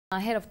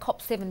Ahead of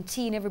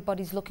COP17,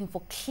 everybody's looking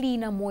for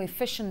cleaner, more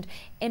efficient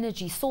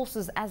energy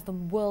sources as the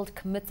world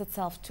commits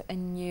itself to a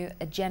new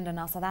agenda.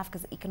 Now, South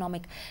Africa's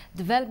Economic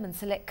Development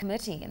Select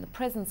Committee, in the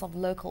presence of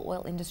local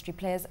oil industry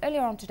players,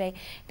 earlier on today,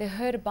 they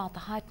heard about the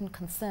heightened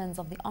concerns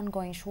of the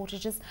ongoing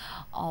shortages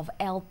of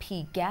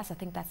LP gas. I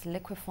think that's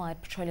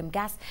liquefied petroleum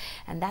gas,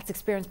 and that's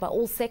experienced by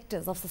all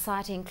sectors of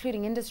society,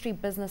 including industry,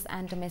 business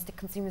and domestic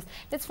consumers.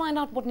 Let's find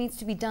out what needs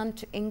to be done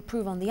to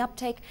improve on the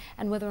uptake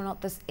and whether or not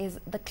this is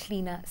the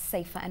cleaner,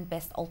 safer and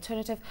best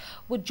alternative.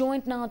 We're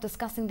joined now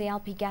discussing the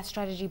LP gas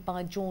strategy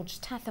by George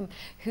Tatham,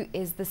 who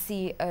is the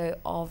CEO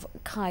of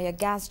Kaya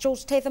Gas.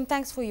 George Tatham,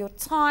 thanks for your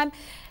time.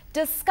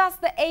 Discuss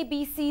the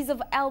ABCs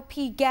of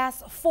LP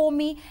gas for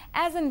me.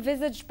 As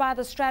envisaged by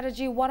the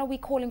strategy, what are we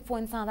calling for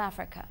in South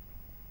Africa?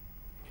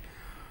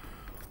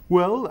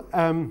 Well,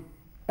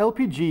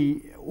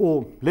 LPG,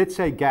 or let's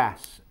say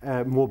gas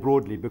more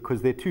broadly,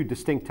 because there are two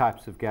distinct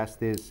types of gas.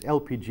 There's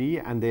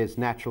LPG and there's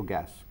natural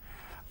gas.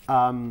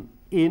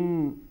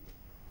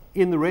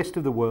 In the rest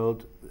of the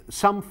world,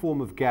 some form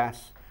of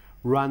gas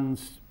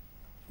runs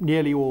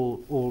nearly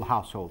all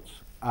households,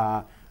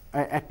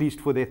 at least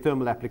for their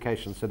thermal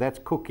applications. So that's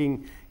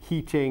cooking,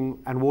 heating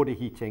and water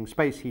heating,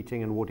 space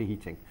heating and water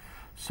heating.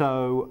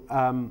 So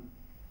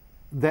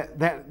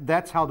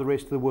that's how the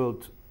rest of the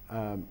world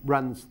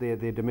runs their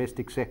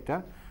domestic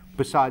sector,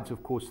 besides,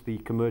 of course, the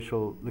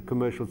commercial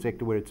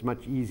sector, where it's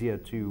much easier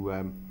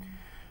to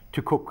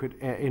cook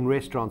in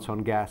restaurants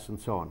on gas and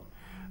so on.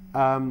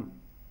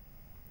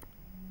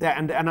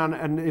 And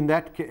in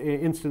that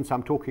instance,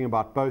 I'm talking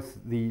about both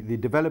the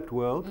developed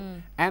world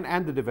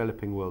and the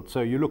developing world.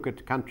 So you look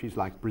at countries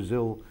like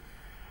Brazil,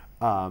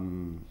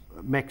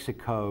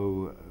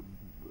 Mexico,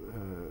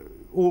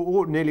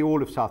 or nearly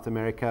all of South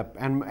America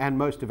and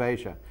most of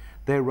Asia.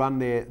 They run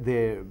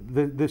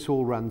this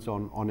all runs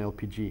on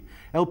LPG.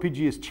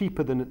 LPG is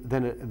cheaper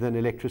than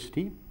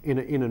electricity in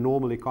a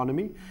normal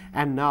economy,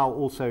 and now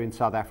also in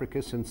South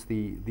Africa since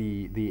the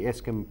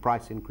Eskom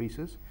price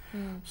increases.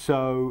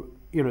 So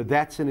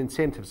that's an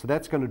incentive. So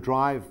that's going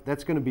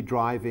to be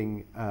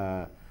driving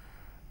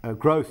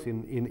growth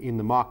in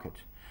the market.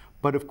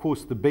 But of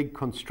course, the big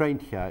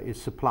constraint here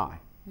is supply,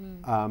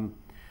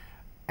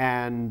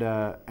 and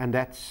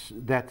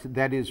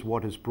that is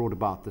what has brought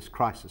about this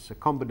crisis. A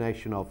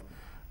combination of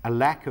a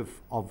lack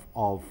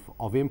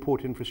of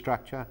import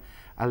infrastructure,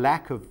 a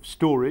lack of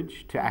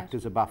storage to act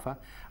as a buffer,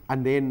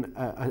 and then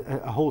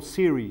a whole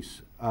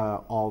series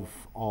of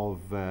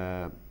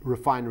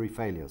refinery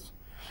failures.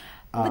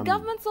 The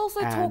government's also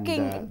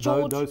talking,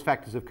 George. Those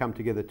factors have come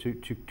together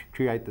to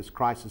create this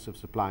crisis of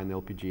supply in the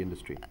LPG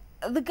industry.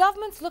 The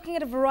government's looking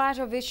at a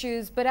variety of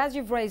issues, but as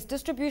you've raised,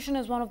 distribution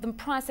is one of them,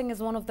 pricing is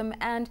one of them,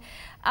 and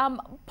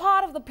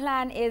part of the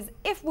plan is,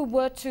 if we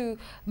were to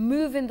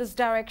move in this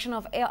direction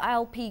of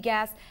LP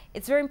gas,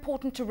 it's very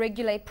important to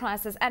regulate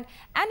prices. And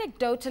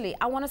anecdotally,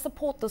 I want to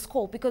support this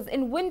call because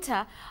in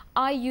winter,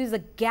 I use a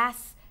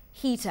gas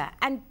heater,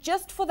 and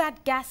just for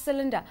that gas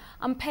cylinder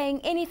I'm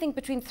paying anything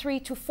between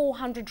 300 to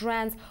 400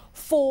 rands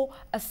for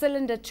a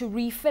cylinder to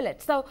refill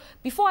it. So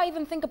before I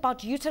even think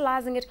about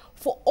utilizing it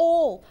for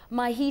all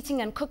my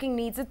heating and cooking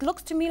needs, it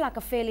looks to me like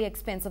a fairly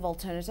expensive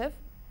alternative.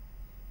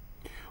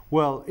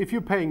 Well, if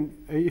you're paying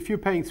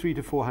 300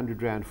 to 400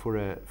 rand for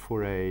a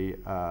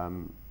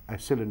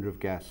cylinder of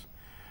gas,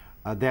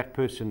 that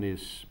person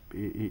is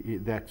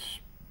that's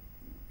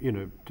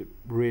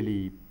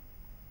really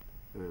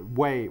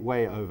way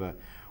over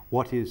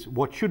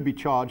what should be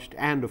charged,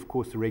 and of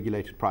course the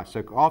regulated price.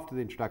 So after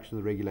the introduction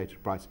of the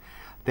regulated price,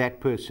 that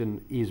person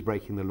is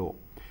breaking the law.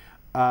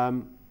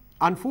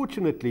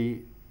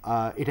 Unfortunately,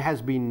 it has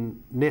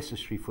been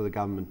necessary for the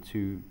government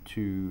to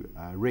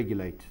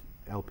regulate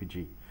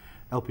LPG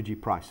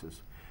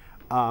prices.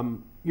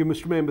 You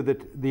must remember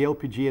that the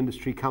LPG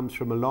industry comes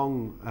from a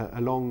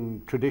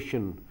long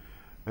tradition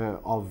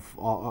of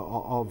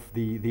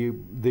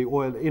the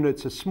oil.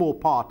 It's a small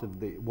part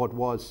of what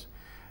was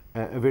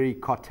a very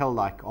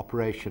cartel-like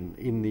operation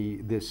in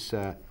this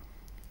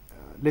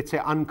let's say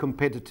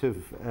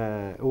uncompetitive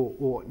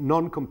or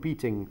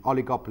non-competing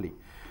oligopoly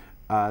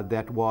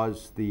that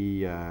was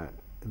the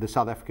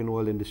South African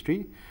oil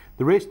industry.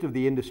 The rest of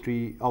the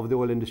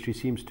oil industry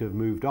seems to have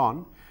moved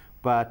on,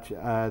 but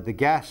the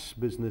gas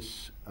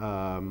business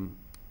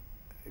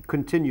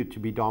continued to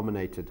be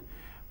dominated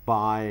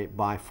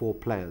by four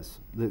players,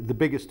 the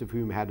biggest of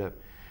whom had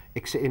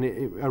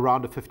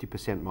around a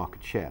 50%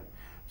 market share.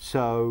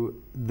 So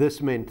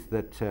this meant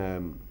that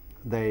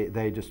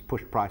they just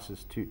pushed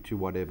prices to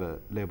whatever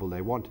level they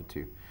wanted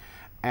to,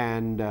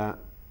 and the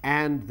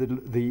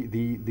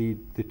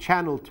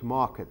channel to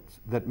market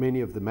that many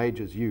of the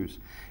majors use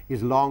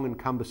is long and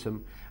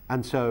cumbersome,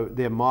 and so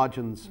their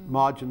margins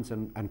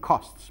and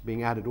costs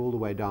being added all the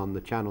way down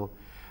the channel,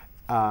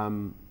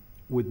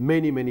 with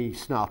many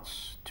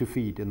snouts to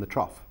feed in the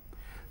trough.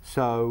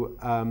 So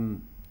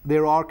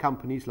there are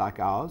companies like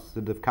ours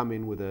that have come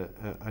in with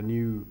a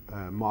new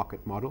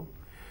market model.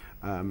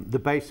 The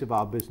base of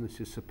our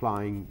business is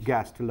supplying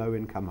gas to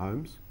low-income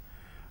homes.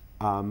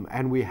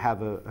 And we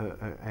have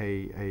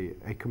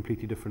a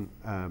completely different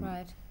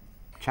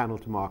channel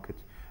to market,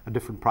 a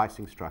different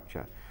pricing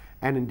structure,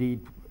 and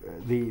indeed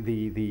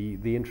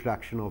the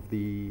introduction of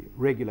the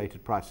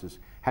regulated prices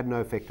had no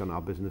effect on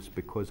our business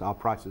because our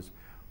prices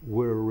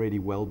were already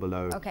well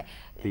below. Okay,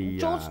 the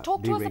George,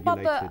 talk to us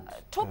about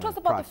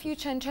the prices.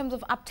 future in terms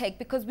of uptake,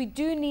 because we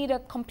do need a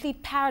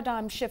complete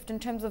paradigm shift in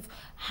terms of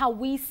how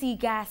we see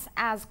gas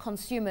as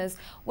consumers.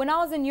 When I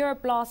was in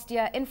Europe last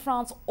year, in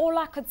France, all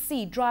I could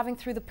see driving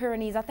through the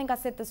Pyrenees, I think I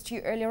said this to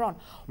you earlier on,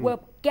 were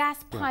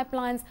gas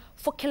pipelines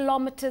for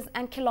kilometers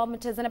and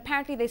kilometers, and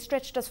apparently they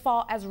stretched as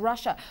far as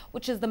Russia,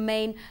 which is the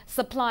main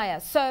supplier.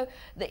 So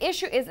the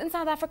issue is, in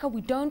South Africa,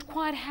 we don't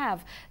quite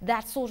have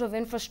that sort of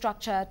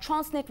infrastructure.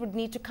 Transnet would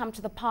need to come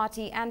to the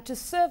party, and to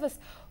service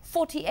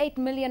 48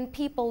 million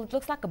people, it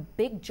looks like a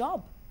big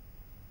job.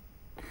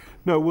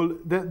 No, well,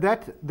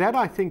 that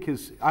I think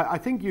is, I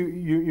think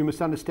you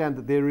must understand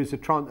that there is a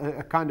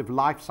kind of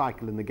life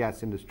cycle in the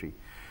gas industry.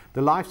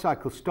 The life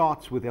cycle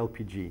starts with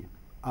LPG,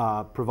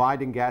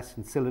 providing gas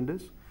in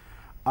cylinders,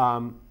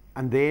 and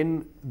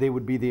then there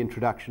would be the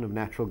introduction of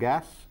natural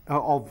gas,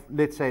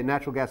 let's say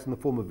natural gas in the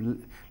form of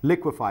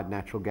liquefied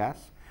natural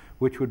gas,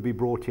 which would be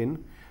brought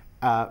in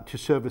to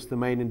service the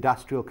main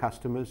industrial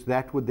customers.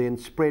 That would then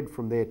spread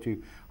from there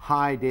to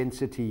high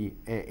density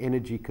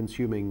energy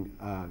consuming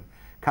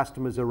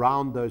customers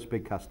around those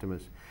big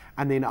customers.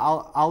 And then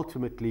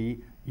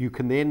ultimately you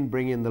can then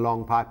bring in the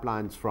long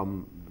pipelines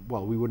from,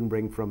 well, we wouldn't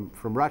bring from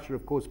Russia,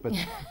 of course, but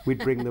we'd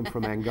bring them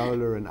from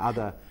Angola and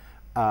other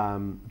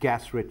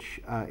gas-rich,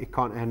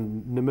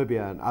 and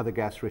Namibia and other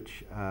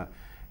gas-rich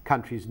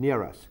countries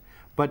near us.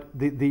 But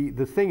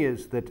the thing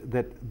is that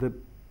the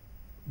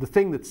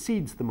thing that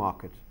seeds the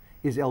market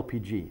is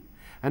LPG.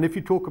 And if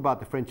you talk about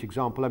the French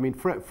example, I mean,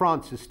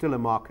 France is still a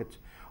market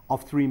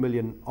of 3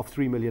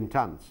 million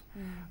tons.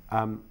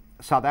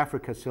 South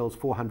Africa sells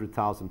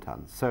 400,000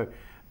 tons. So,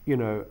 you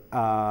know,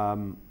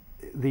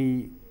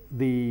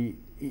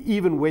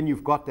 even when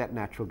you've got that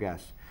natural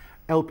gas,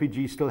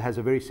 LPG still has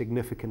a very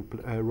significant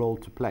role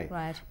to play.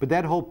 Right. But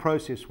that whole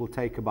process will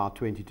take about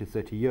 20 to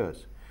 30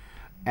 years.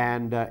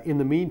 And in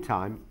the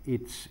meantime,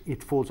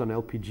 it falls on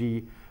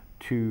LPG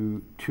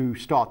to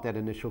start that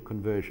initial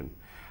conversion.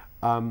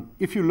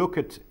 If you look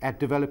at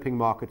developing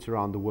markets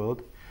around the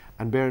world,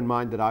 and bear in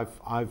mind that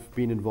I've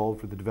been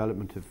involved with the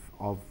development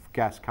of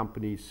gas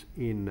companies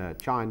in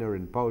China,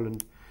 in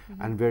Poland,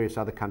 and various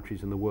other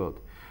countries in the world.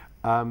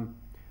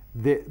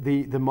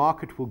 The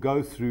market will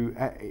go through,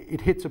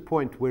 it hits a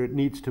point where it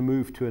needs to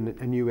move to a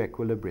new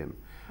equilibrium.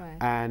 Right.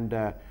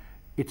 And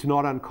it's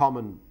not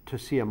uncommon to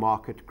see a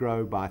market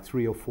grow by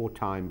 3 or 4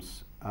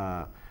 times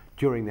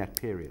during that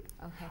period.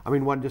 Okay. I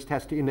mean, one just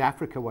has to, in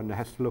Africa, one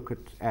has to look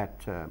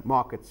at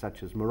markets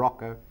such as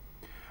Morocco,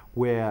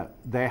 where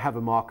they have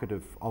a market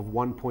of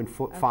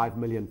 1.5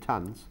 million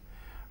tons,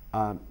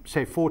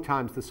 say 4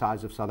 times the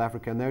size of South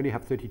Africa, and they only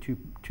have 32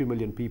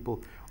 million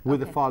people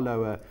with a far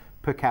lower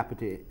per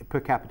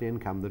capita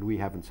income than we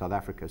have in South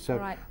Africa.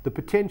 So the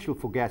potential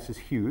for gas is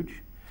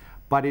huge,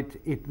 but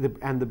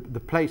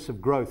the place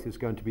of growth is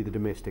going to be the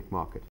domestic market.